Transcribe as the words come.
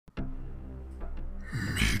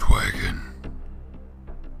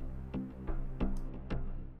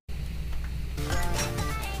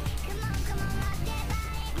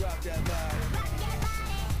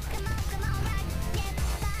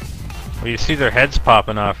Well, you see their heads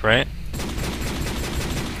popping off, right?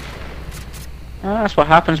 That's what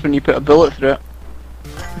happens when you put a bullet through it.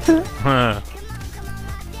 Huh.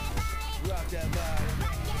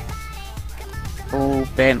 Oh,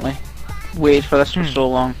 Bentley. Waited for this for so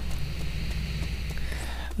long.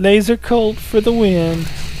 Laser Colt for the win.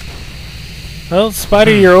 Well,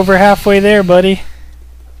 Spider, you're over halfway there, buddy.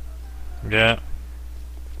 Yeah.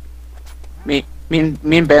 Me and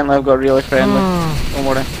Bentley have got really friendly. Don't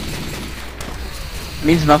worry.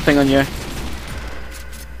 Means nothing on you.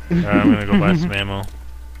 Alright, I'm gonna go buy some ammo.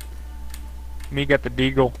 Me got the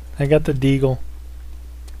deagle. I got the deagle.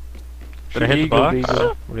 Should I hit the box?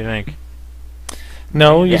 What do you think?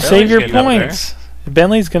 No, you Yeah, save your Bentley's getting up points.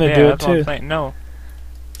 Bentley's gonna do it that's what I'm too. saying. No.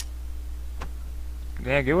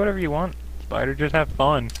 Yeah, get whatever you want. Spider, just have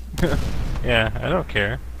fun. Yeah, I don't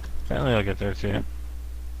care. Bentley will get there too.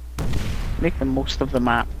 Make the most of the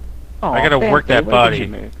map. Oh, I gotta work that body.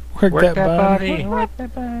 Work that body. Work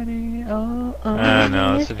that body. Oh,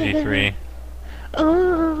 no, it's a G3.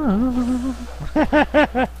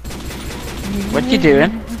 What you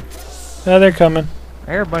doing? Oh, they're coming.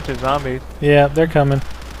 I hear a bunch of zombies. Yeah, they're coming.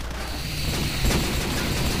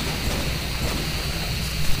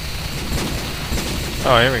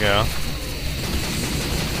 Oh, here we go.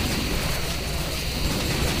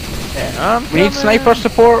 Yeah, We need sniper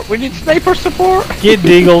support. We need sniper support. Get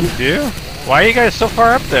deagled. Do? Why are you guys so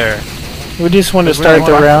far up there? We just want to We start don't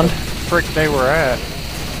the know round. what the frick they were at.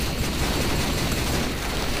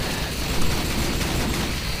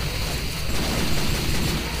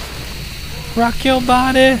 Rock your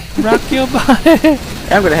body. Rock your body.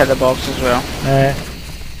 I'm gonna hit the box as well. Alright.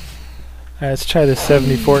 Alright, let's try the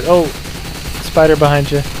 74. Oh, Spider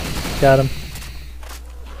behind you. Got him.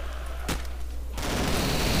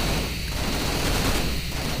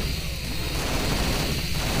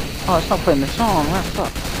 Oh, it's not playing the song. That's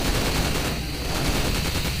up.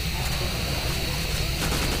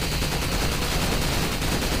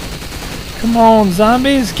 Come on,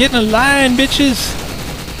 zombies. Get in a line, bitches.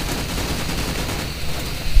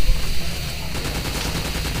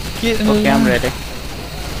 Get in a Okay, I'm line. ready.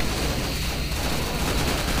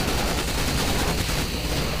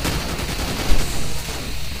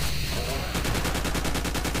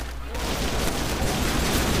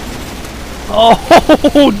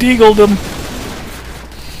 Oh, deagled him.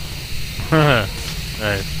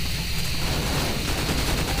 Nice.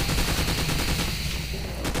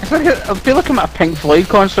 It's like I feel like I'm at a Pink Floyd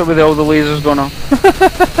concert with all the lasers going off.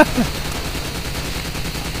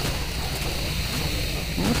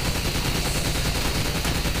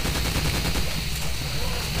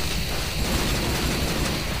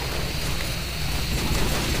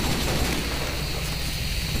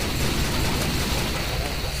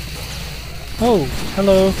 Oh,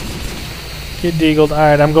 hello. Get deagled.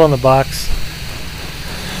 Alright, I'm going to the box.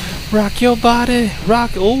 Rock your body.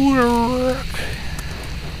 Rock. Oh, rock.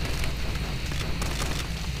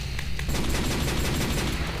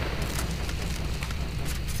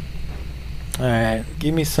 Alright,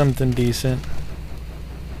 give me something decent.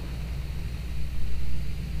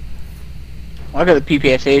 I got the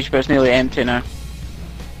PPSH, but it's nearly empty now.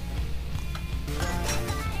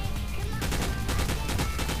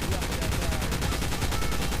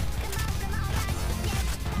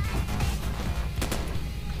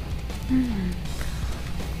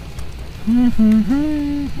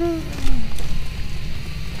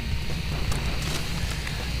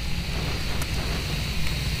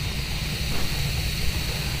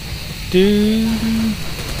 Dude.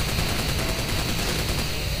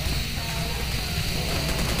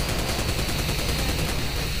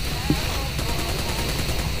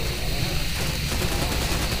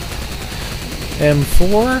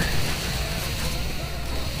 M4.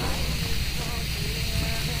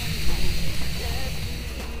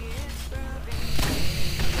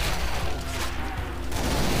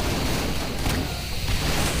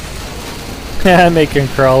 Making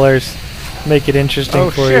crawlers. Make it interesting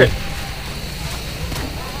for shit. you.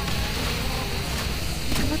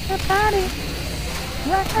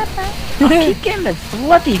 I keep getting the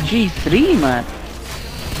bloody G3, man.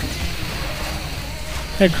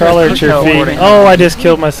 Hey, crawler at your feet. Recording. Oh, I just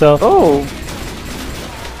killed myself. Oh,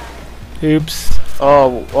 Oops.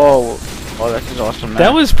 oh, this is awesome, man.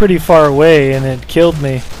 That was pretty far away and it killed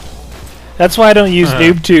me. That's why I don't use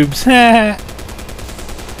noob tubes.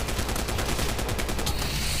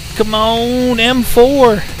 Come on,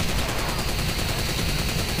 M4.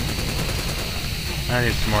 I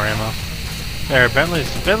need some more ammo. There, Bentley's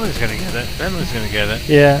gonna get it. Bentley's gonna get it.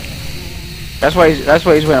 Yeah, That's why he's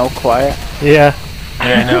went all quiet. yeah.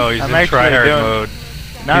 Yeah, I know, he's I'm in actually tryhard doing- mode.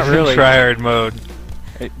 Not He's really. in tryhard mode.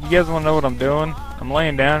 You guys want to know what I'm doing? I'm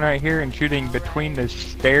laying down right here and shooting between the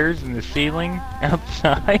stairs and the ceiling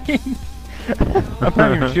outside. I'm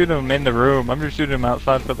not even shooting them in the room. I'm just shooting them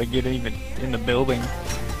outside so they get even in the building.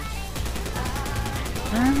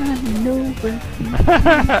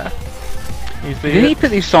 You see You need it? to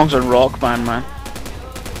put these songs on Rock Band, man.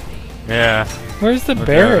 Yeah. Where's the Okay,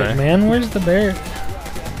 Barrett, right. man? Where's the Barrett?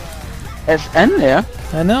 It's in there.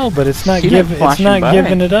 I know, but it's not Seen it giving. It's flashing not by.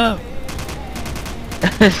 giving it up.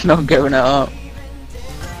 It's not giving it up.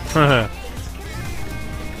 The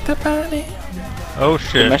bunny. Oh The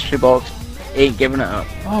shit. mystery box ain't giving it up.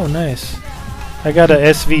 Oh, nice. I got a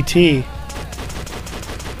SVT.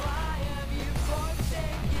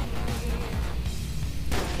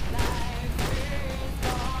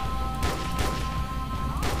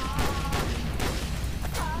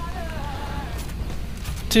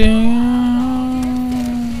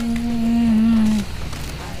 Ding.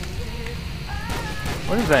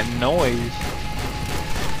 What is that noise?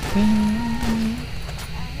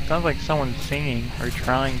 Sounds like someone's singing or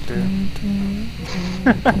trying to.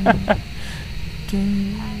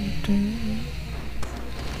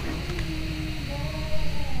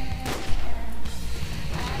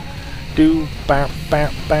 Do bap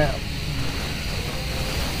bap bap.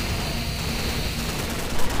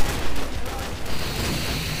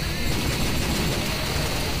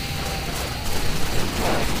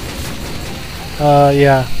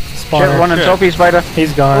 Yeah. Shit, Spawner. one on Shit. top of you, Spider.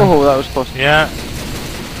 He's gone. Oh, that was close. Yeah.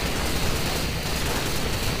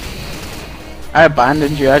 I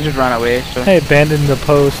abandoned you. I just ran away. So I abandoned the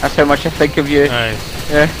post. that's how much I think of you.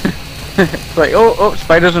 Nice. Yeah. It's like, oh,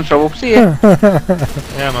 Spider's in trouble. See ya.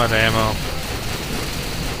 Yeah, I'm out of ammo.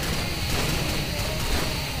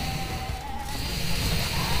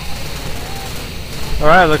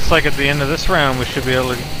 Alright, looks like at the end of this round we should be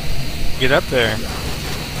able to get up there.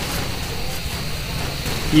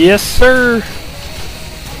 Yes, sir.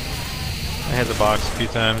 I hit the box a few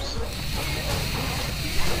times.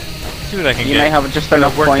 See what I can You get. might have just Gonna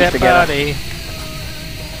enough work points that to get it. body.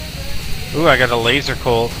 Ooh, I got a laser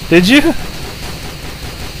colt. Did you?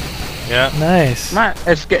 Yeah. Nice. Man,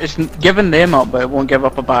 it's giving them up, but it won't give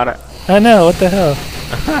up about it. I know. What the hell?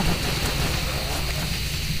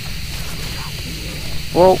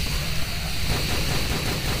 Well,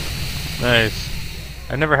 Nice.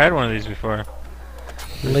 I've never had one of these before.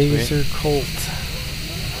 Pretty Laser Colt. sweet.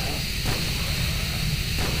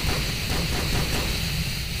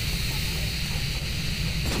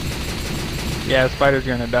 Yeah, Spider's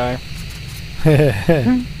gonna die.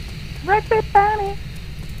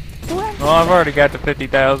 Well, I've already got to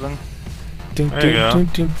 50,000. Ding, There you go. ding,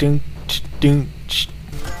 ding, ding, ch, ding, ch.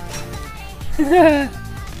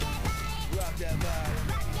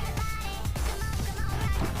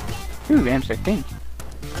 ooh, M16.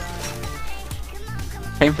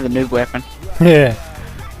 Time for the noob weapon. Yeah.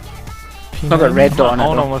 It's not got red dot on it.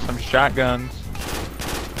 Hold though. on with some shotguns.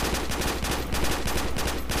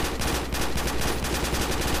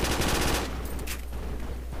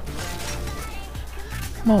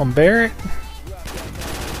 Come on, Barrett.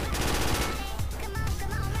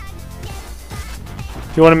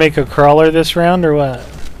 You want to make a crawler this round or what?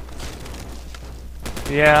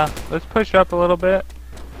 Yeah, let's push up a little bit.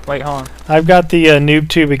 Wait, hold on. I've got the noob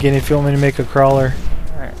tube again if you want me to make a crawler.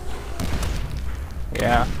 Alright.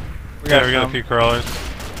 Yeah. We got got a some. few crawlers.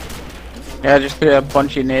 Yeah, just threw a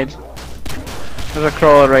bunch of nades. There's a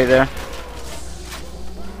crawler right there.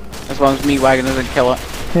 As long as Meat Wagon doesn't kill it.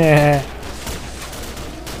 Yeah.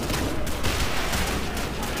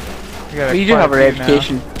 We got But you do quite have a few now.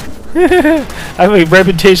 reputation. I have a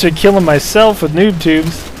reputation of killing myself with noob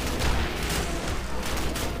tubes.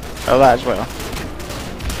 Oh, that as well.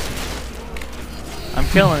 I'm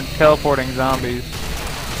killing teleporting zombies.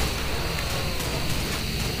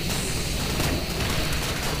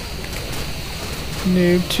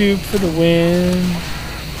 Noob tube for the win.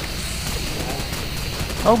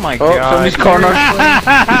 Oh my Oh, god. somebody's cornered.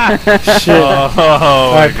 Shit.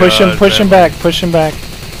 Oh, Alright, my push him, God, push him man. back, push him back.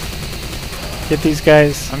 Get these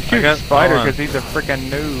guys. I'm shooting got- Spider hold on. because he's a freaking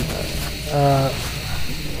noob.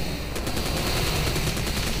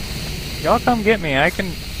 Y'all come get me. I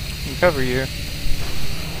can cover you.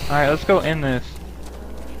 Alright, let's go end this.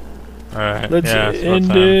 Alright, Let's yeah, it's about end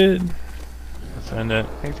time. it. Let's end it.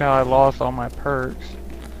 That's how I lost all my perks.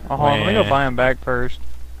 Oh, hold on, let me go Wah. buy them back first.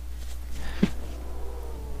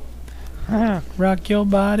 Rock your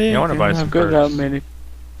body. Yeah, I want to buy I've some got that perks. many.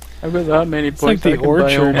 I've got that many It's like points. I the can buy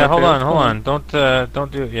orchard. all my Yeah, hold on, perks. hold on.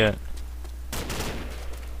 Don't do it yet.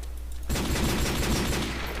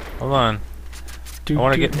 Hold on. I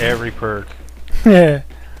want to get every perk. Yeah.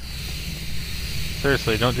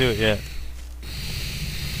 Seriously, don't do it yet.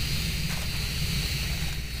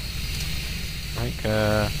 Like,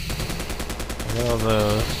 I got all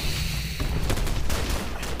those.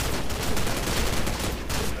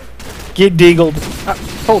 Get deagled.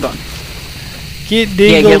 Hold on. Get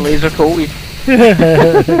Yeah, get deagled. laser coated.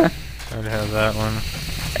 I'd have that one.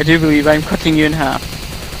 I do believe I'm cutting you in half.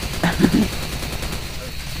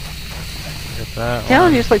 Get that Telling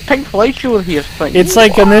one. you, it's like Pink Floyd show here. Like, It's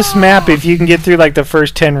like on this map, if you can get through like the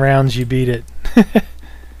first 10 rounds, you beat it.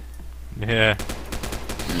 Yeah.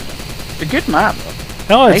 a good map.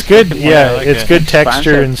 Oh, it's Nice good. looking one, Yeah, I like it's it. good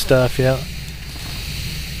texture Expansive. and stuff. Yeah.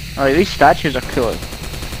 Alright, these statues are cool.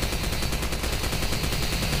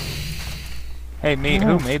 Hey,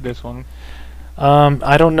 who made this one?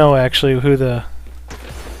 I don't know actually who the.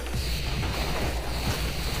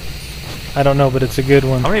 I don't know, but it's a good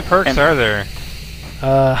one. How many perks are there?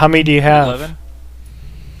 How many do you have? 11?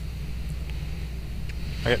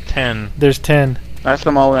 I got 10. There's 10. That's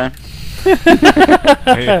them all then.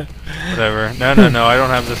 Hey, whatever. No, I don't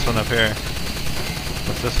have this one up here.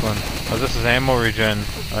 What's this one? Oh, this is ammo regen.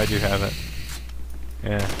 Oh, I do have it.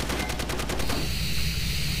 Yeah.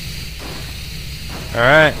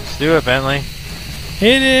 Alright, let's do it, Bentley.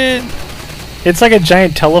 Hit it. It's like a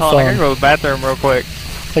giant Oh, I gotta telephone. go to the bathroom real quick.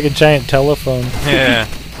 It's like a giant telephone. Yeah.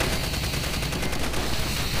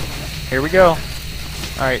 Here we go.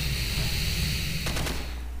 Alright.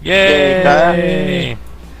 Yay!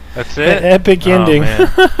 That's it? Epic Oh, ending.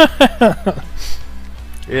 man.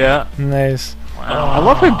 Yeah. Nice. I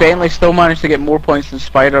love how Bentley still managed to get more points than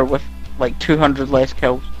Spider with like 200 less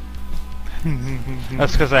kills.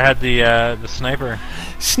 That's because I had the sniper.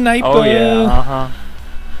 Sniper. Oh yeah. Uh-huh.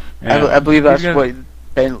 I believe that's He's what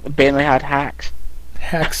Bentley had hacks.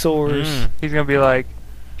 Hacksaws. He's gonna be like,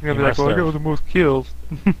 Mm. well, I must got have. the most kills.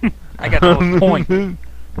 I got the most points.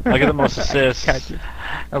 I got the most assists.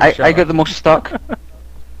 I got the most stuck.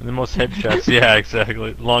 The most headshots. Yeah,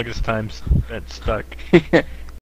 exactly. Longest time spent stuck.